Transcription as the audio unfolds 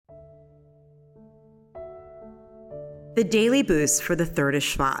The daily boost for the third is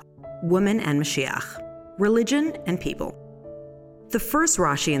Shvat, woman and Moshiach, religion and people. The first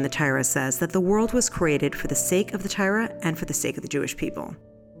Rashi in the Torah says that the world was created for the sake of the Torah and for the sake of the Jewish people.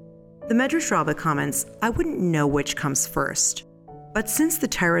 The Medrash Rabbah comments, I wouldn't know which comes first, but since the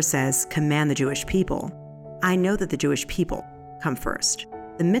Torah says, command the Jewish people, I know that the Jewish people come first.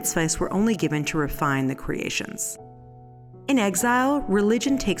 The mitzvahs were only given to refine the creations. In exile,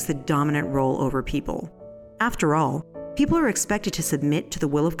 religion takes the dominant role over people. After all, people are expected to submit to the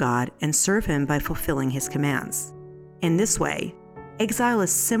will of God and serve Him by fulfilling His commands. In this way, exile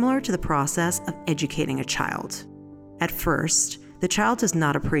is similar to the process of educating a child. At first, the child does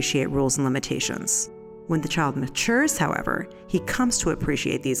not appreciate rules and limitations. When the child matures, however, he comes to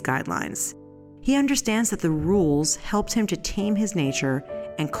appreciate these guidelines. He understands that the rules helped him to tame his nature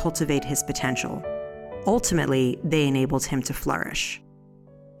and cultivate his potential. Ultimately, they enabled him to flourish.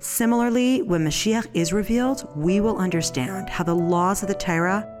 Similarly, when Moshiach is revealed, we will understand how the laws of the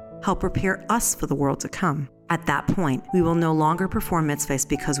Torah help prepare us for the world to come. At that point, we will no longer perform mitzvahs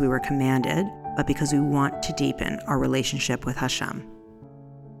because we were commanded, but because we want to deepen our relationship with Hashem.